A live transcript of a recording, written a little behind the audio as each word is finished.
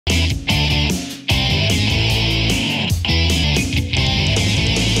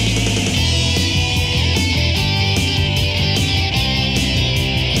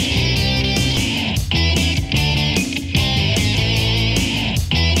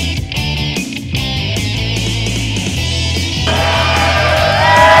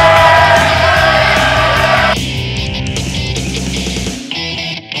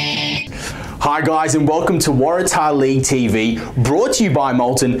guys, and welcome to Waratah League TV, brought to you by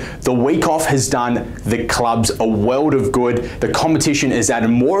Molten. The week off has done the clubs a world of good. The competition is at a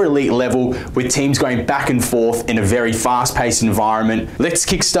more elite level, with teams going back and forth in a very fast-paced environment. Let's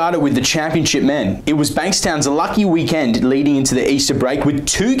kickstart it with the championship men. It was Bankstown's lucky weekend leading into the Easter break with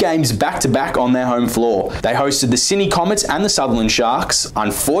 2 games back-to-back on their home floor. They hosted the Sydney Comets and the Sutherland Sharks.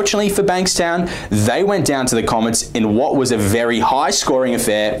 Unfortunately for Bankstown, they went down to the Comets in what was a very high-scoring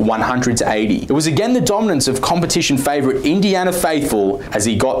affair, 100-80. It was again the dominance of competition favourite Indiana Faithful as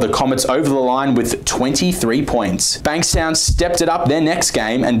he got the Comets over the line with 23 points. Bankstown stepped it up their next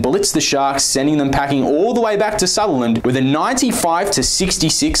game and blitzed the Sharks, sending them packing all the way back to Sutherland with a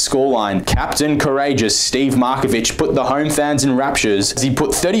 95-66 scoreline. Captain Courageous Steve Markovich put the home fans in raptures as he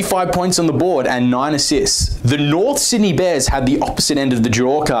put 35 points on the board and 9 assists. The North Sydney Bears had the opposite end of the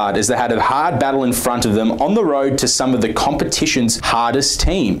draw card as they had a hard battle in front of them on the road to some of the competition's hardest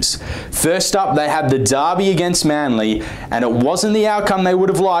teams. First up, they had the derby against Manly, and it wasn't the outcome they would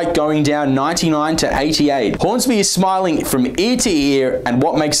have liked, going down 99-88. Hornsby is smiling from ear to ear, and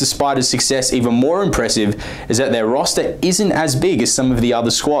what makes the Spiders' success even more impressive is that their roster isn't as big as some of the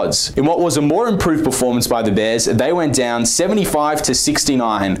other squads. In what was a more improved performance by the Bears, they went down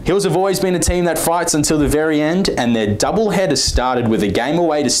 75-69. Hills have always been a team that fights until the very end, and their doubleheader started with a game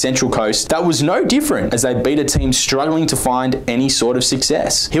away to Central Coast that was no different as they beat a team struggling to find any sort of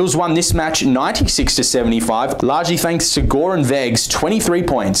success. Hills won this match 96-75, largely thanks to Goran Veg's 23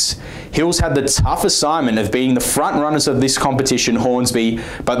 points. Hills had the tough assignment of being the front runners of this competition, Hornsby,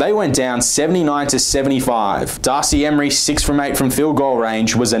 but they went down 79-75. Darcy Emery's 6 from 8 from field goal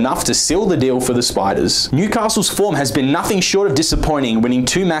range was enough to seal the deal for the Spiders. Newcastle's form has been nothing short of disappointing, winning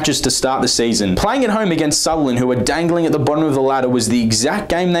 2 matches to start the season. Playing at home against Sutherland, who were dangling at the bottom of the ladder, was the exact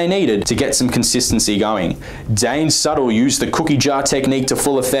game they needed to get some consistency going. Dane Suttle used the cookie jar technique to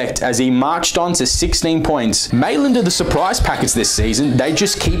full effect as he marched on to 16 points. Maitland are the surprise packets this season. They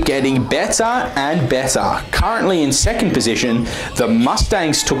just keep getting better and better. Currently in second position, the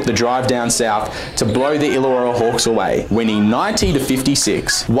Mustangs took the drive down south to blow the Illawarra Hawks away, winning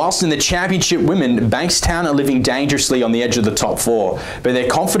 90-56. Whilst in the championship women, Bankstown are living dangerously on the edge of the top 4, but their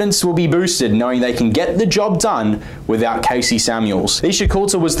confidence will be boosted knowing they can get the job done without Casey Samuels. Isha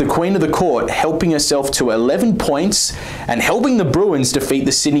Coulter was the queen of the court, helping herself to 11 points and helping the Bruins defeat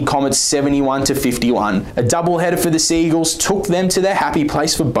the Sydney Comets 71-51. A doubleheader for the Seagulls took them to their happy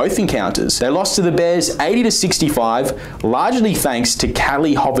place for both encounters. They lost to the Bears 80-65, largely thanks to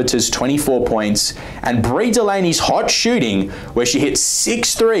Callie Hoverter's 24 points and Brie Delaney's hot shooting, where she hit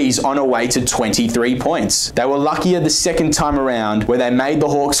 6 threes on her way to 23 points. They were luckier the second time around, where they made the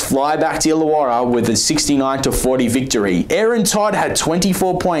Hawks fly back to Illawarra with a 69-40 victory. Erin Todd had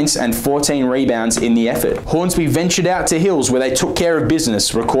 24 points and 14 rebounds in the effort. Hornsby ventured out to Hills, where they took care of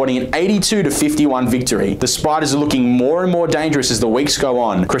business, recording an 82-51 victory. The Spiders are looking more and more dangerous as the weeks go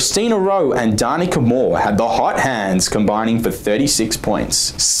on. Christina Rowe and Danica Moore had the hot hands, combining for 36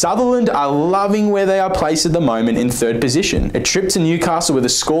 points. Sutherland are loving where they are placed at the moment in third position. A trip to Newcastle with a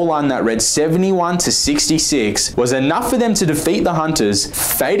scoreline that read 71-66 was enough for them to defeat the Hunters,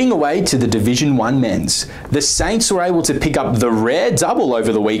 fading away to the Division 1 men's. The Saints were able to pick up the rare double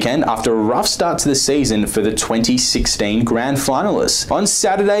over the weekend after a rough start to the season for the 2016 grand finalists. On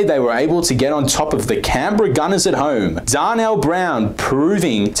Saturday, they were able to get on top of the Canberra Gunners at home. Darnell Brown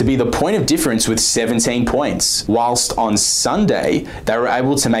proving to be the point of difference with 17 points. Whilst on Sunday, they were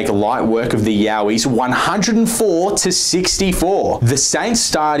able to make light work of the Yowies 104-64. The Saints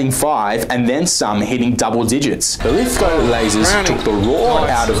starting 5 and then some hitting double digits. The Lithgow Lasers took the roar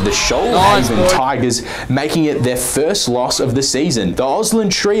out of the Shoalhaven Tigers, making it their first loss of the season. The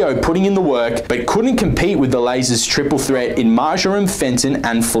Osland trio putting in the work, but couldn't compete with the Lasers' triple threat in Marjoram, Fenton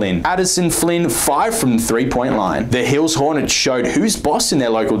and Flynn. Addison Flynn 5 from the 3-point line. The Hills Hornets showed who's boss in their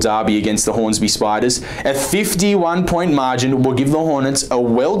local derby against the Hornsby Spiders. A 51-point margin will give the Hornets a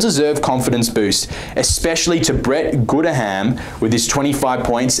well-deserved confidence boost, especially to Brett Goodaham with his 25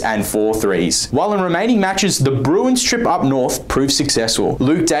 points and 4 threes. While in remaining matches, the Bruins trip up north proved successful.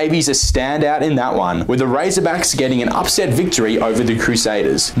 Luke Davies a standout in that one, with the Razorbacks getting an upset victory over the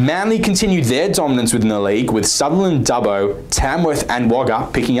Crusaders. Manly continued their dominance within the league, with Sutherland, Dubbo, Tamworth and Wagga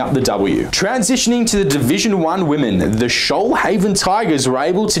picking up the W. Transitioning to the Division 1 women, the Shoalhaven Tigers were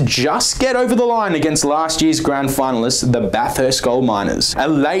able to just get over the line against last year's grand finalists, the Bathurst Gold Miners. A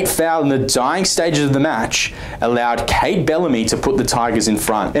late foul in the dying stages of the match allowed Kate Bellamy to put the Tigers in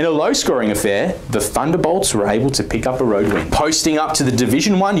front. In a low-scoring affair, the Thunderbolts were able to pick up a road win. Posting up to the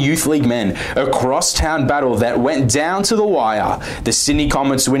Division 1 Youth League men, a crosstown battle that went down to the wire. The Sydney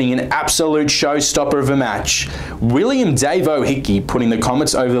Comets winning an absolute showstopper of a match. William Davo Hickey putting the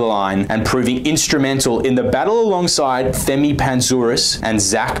Comets over the line line and proving instrumental in the battle alongside Femi Panzouris and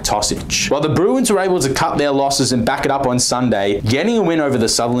Zach Tosic. While the Bruins were able to cut their losses and back it up on Sunday, getting a win over the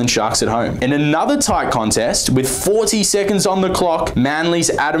Sutherland Sharks at home. In another tight contest, with 40 seconds on the clock, Manly's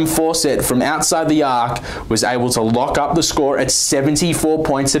Adam Fawcett from outside the arc was able to lock up the score at 74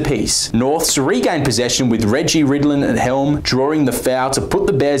 points apiece. Norths regained possession with Reggie Ridlin at helm, drawing the foul to put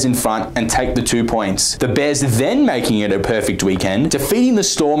the Bears in front and take the 2 points. The Bears then making it a perfect weekend, defeating the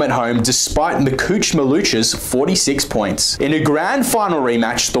Storm at home despite Makuch Malucha's 46 points. In a grand final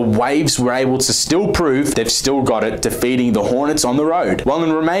rematch, the Waves were able to still prove they've still got it, defeating the Hornets on the road. While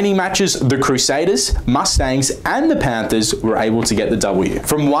in remaining matches, the Crusaders, Mustangs and the Panthers were able to get the W.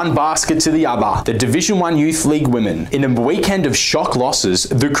 From one basket to the other, the Division 1 Youth League women. In a weekend of shock losses,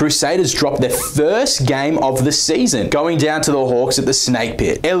 the Crusaders dropped their first game of the season, going down to the Hawks at the Snake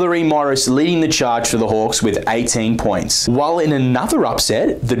Pit. Ellery Morris leading the charge for the Hawks with 18 points. While in another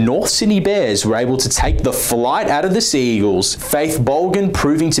upset, the North Sydney Bears were able to take the flight out of the Sea Eagles, Faith Bolgan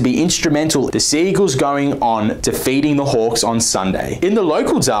proving to be instrumental, the Sea Eagles going on defeating the Hawks on Sunday. In the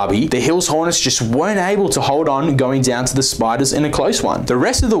local derby, the Hills Hornets just weren't able to hold on, going down to the Spiders in a close one. The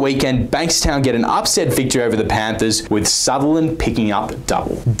rest of the weekend, Bankstown get an upset victory over the Panthers, with Sutherland picking up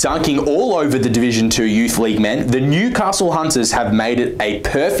double. Dunking all over the Division 2 Youth League men, the Newcastle Hunters have made it a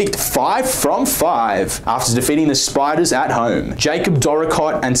perfect 5 from 5 after defeating the Spiders at home. Jacob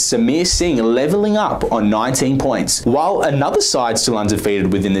Doricott and Samir Singh leveling up on 19 points, while another side still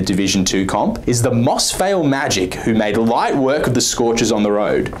undefeated within the Division 2 comp is the Moss Vale Magic, who made light work of the Scorchers on the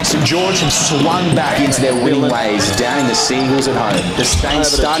road. St George have swung back into their winning ways, downing the Seagulls at home. The Stains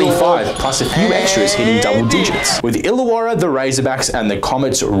starting 5, plus a few extras hitting double digits, with Illawarra, the Razorbacks and the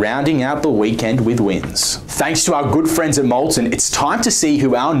Comets rounding out the weekend with wins. Thanks to our good friends at Molten, it's time to see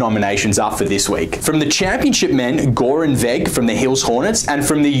who our nominations are for this week. From the Championship men, Goran Veg from the Hills Hornets, and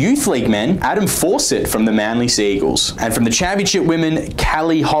from the Youth League men, Adam Fawcett from the Manly Sea Eagles. And from the Championship women,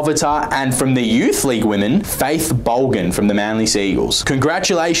 Callie Hovatar, and from the Youth League women, Faith Bolgan from the Manly Sea Eagles.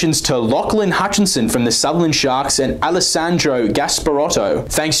 Congratulations to Lachlan Hutchinson from the Sutherland Sharks and Alessandro Gasparotto.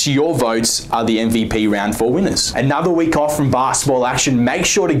 Thanks to your votes are the MVP round 4 winners. Another week off from basketball action. Make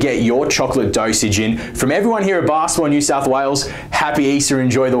sure to get your chocolate dosage in. From everyone here at Basketball New South Wales, happy Easter,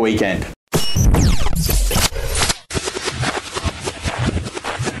 enjoy the weekend.